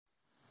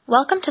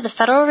Welcome to the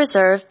Federal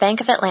Reserve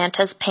Bank of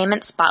Atlanta's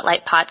Payment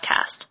Spotlight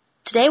podcast.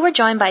 Today we're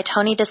joined by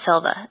Tony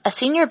DeSilva, a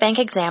senior bank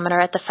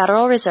examiner at the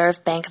Federal Reserve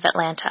Bank of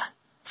Atlanta.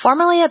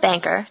 Formerly a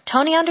banker,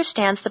 Tony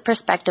understands the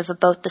perspective of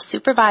both the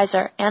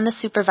supervisor and the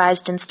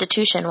supervised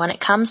institution when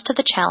it comes to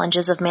the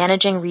challenges of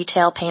managing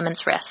retail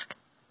payments risk.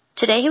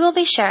 Today he will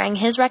be sharing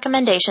his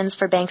recommendations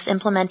for banks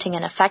implementing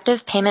an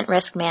effective payment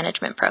risk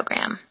management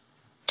program.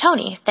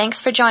 Tony,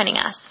 thanks for joining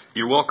us.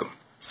 You're welcome.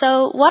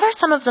 So, what are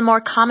some of the more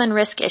common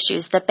risk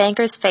issues that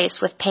bankers face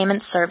with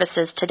payment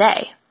services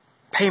today?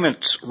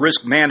 Payments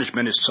risk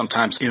management is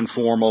sometimes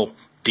informal,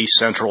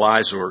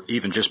 decentralized, or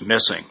even just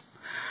missing.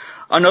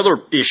 Another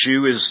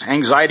issue is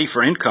anxiety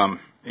for income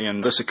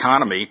in this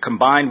economy,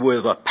 combined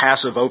with a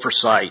passive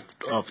oversight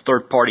of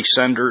third-party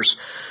senders.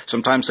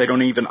 Sometimes they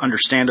don't even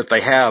understand that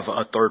they have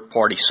a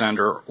third-party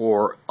sender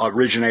or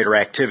originator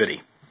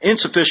activity.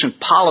 Insufficient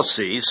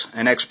policies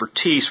and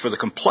expertise for the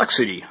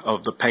complexity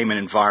of the payment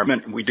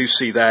environment. We do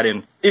see that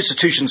in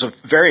institutions of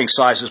varying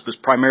sizes, but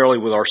primarily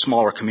with our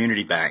smaller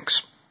community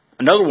banks.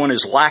 Another one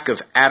is lack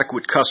of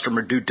adequate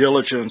customer due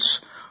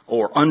diligence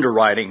or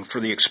underwriting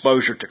for the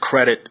exposure to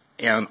credit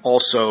and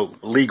also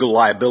legal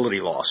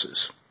liability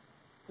losses.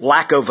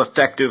 Lack of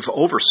effective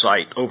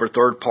oversight over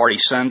third-party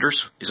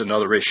senders is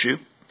another issue.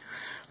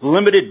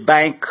 Limited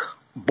bank,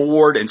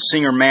 board, and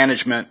senior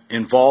management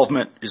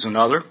involvement is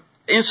another.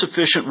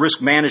 Insufficient risk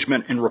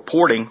management and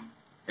reporting.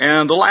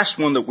 And the last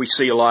one that we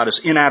see a lot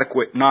is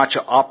inadequate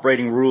NACHA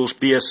operating rules,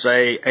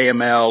 BSA,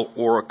 AML,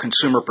 or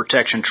consumer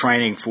protection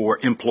training for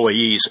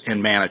employees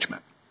in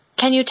management.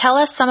 Can you tell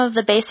us some of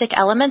the basic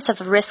elements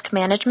of a risk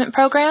management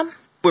program?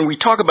 When we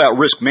talk about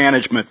risk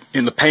management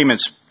in the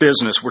payments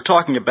business, we're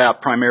talking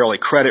about primarily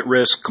credit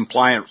risk,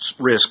 compliance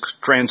risk,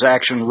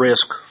 transaction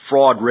risk,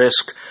 fraud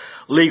risk,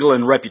 legal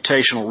and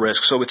reputational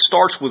risk. So it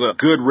starts with a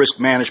good risk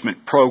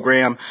management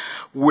program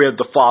with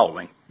the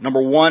following.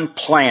 Number one,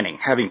 planning,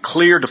 having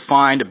clear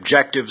defined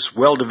objectives,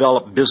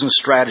 well-developed business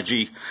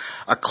strategy,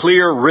 a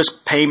clear risk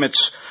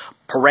payments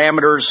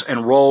parameters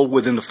and role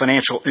within the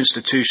financial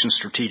institution's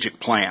strategic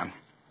plan.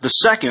 The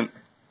second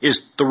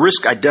is the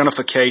risk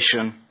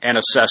identification and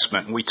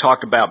assessment. We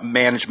talked about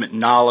management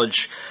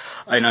knowledge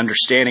and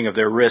understanding of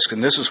their risk,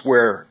 and this is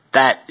where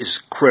that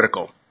is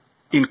critical.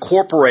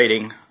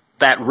 Incorporating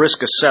that risk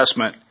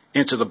assessment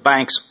into the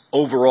bank's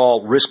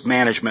overall risk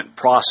management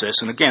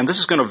process. And again, this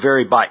is going to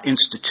vary by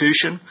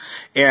institution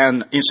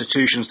and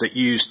institutions that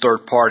use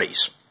third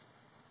parties.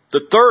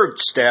 The third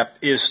step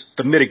is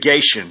the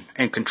mitigation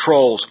and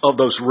controls of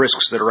those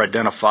risks that are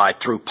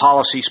identified through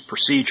policies,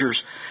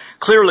 procedures,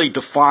 clearly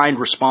defined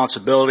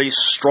responsibilities,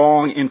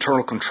 strong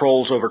internal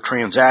controls over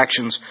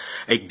transactions,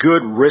 a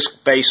good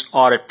risk-based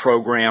audit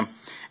program,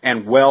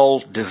 and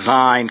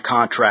well-designed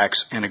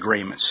contracts and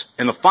agreements.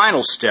 And the final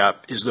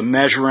step is the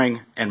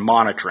measuring and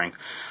monitoring.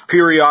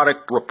 Periodic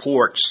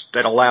reports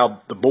that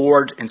allow the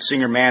board and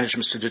senior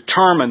management to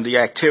determine the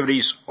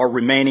activities are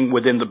remaining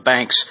within the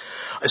bank's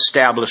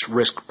established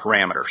risk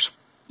parameters.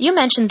 You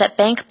mentioned that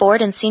bank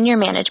board and senior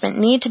management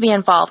need to be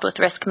involved with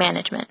risk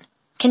management.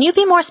 Can you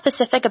be more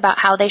specific about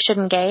how they should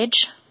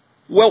engage?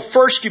 Well,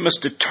 first you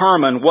must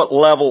determine what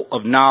level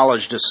of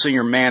knowledge does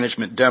senior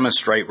management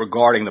demonstrate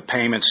regarding the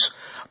payments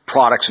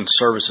products and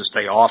services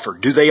they offer.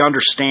 Do they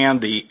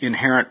understand the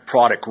inherent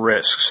product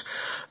risks,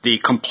 the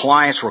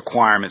compliance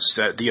requirements,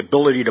 the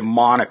ability to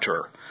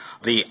monitor,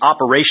 the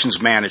operations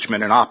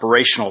management and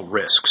operational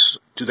risks?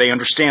 Do they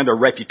understand their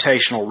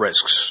reputational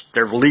risks,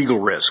 their legal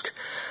risk?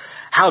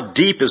 How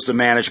deep is the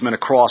management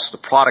across the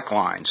product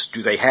lines?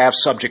 Do they have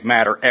subject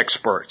matter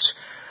experts?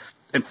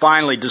 And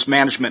finally, does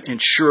management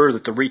ensure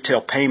that the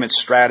retail payment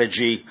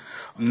strategy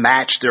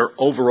match their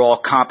overall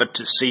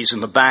competencies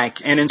in the bank,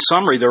 and in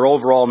summary, their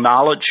overall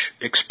knowledge,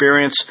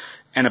 experience,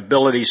 and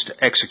abilities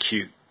to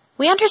execute?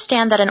 We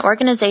understand that an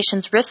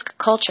organization's risk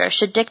culture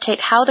should dictate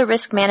how the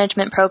risk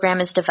management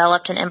program is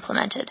developed and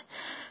implemented.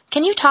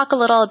 Can you talk a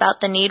little about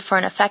the need for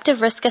an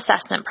effective risk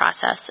assessment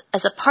process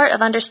as a part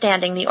of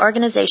understanding the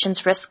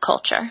organization's risk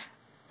culture?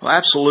 Well,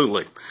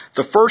 absolutely.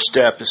 The first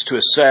step is to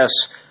assess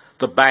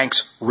the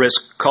bank's risk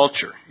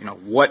culture.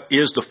 What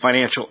is the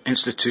financial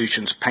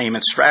institution's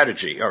payment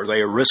strategy? Are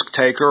they a risk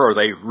taker or are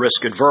they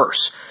risk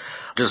adverse?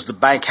 Does the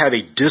bank have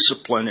a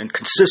disciplined and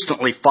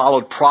consistently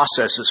followed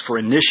processes for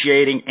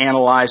initiating,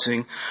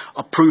 analyzing,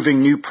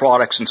 approving new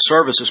products and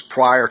services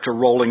prior to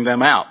rolling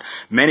them out?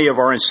 Many of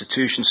our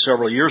institutions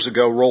several years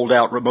ago rolled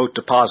out remote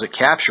deposit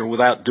capture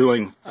without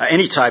doing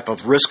any type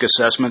of risk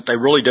assessment. They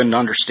really didn't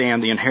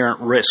understand the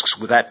inherent risks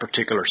with that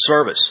particular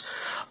service.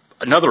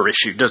 Another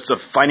issue, does the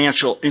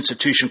financial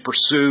institution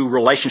pursue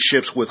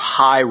relationships with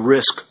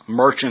high-risk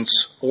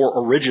merchants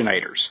or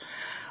originators?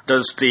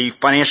 Does the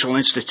financial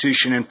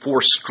institution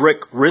enforce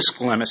strict risk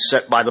limits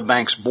set by the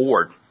bank's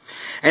board?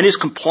 And is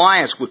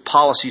compliance with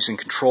policies and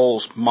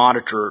controls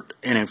monitored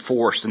and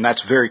enforced? And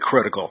that's very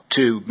critical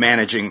to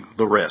managing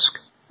the risk.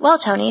 Well,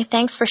 Tony,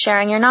 thanks for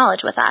sharing your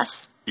knowledge with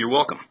us. You're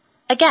welcome.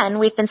 Again,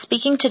 we've been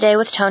speaking today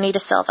with Tony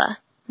DeSilva.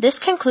 This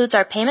concludes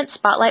our Payment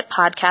Spotlight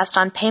podcast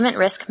on payment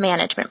risk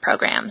management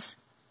programs.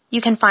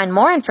 You can find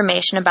more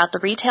information about the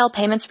Retail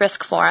Payments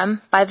Risk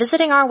Forum by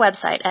visiting our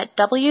website at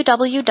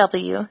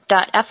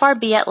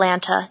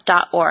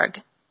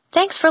www.frbatlanta.org.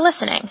 Thanks for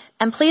listening,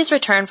 and please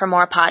return for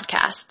more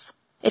podcasts.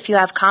 If you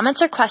have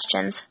comments or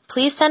questions,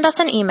 please send us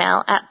an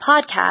email at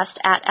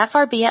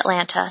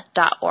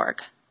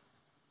podcast@frbatlanta.org.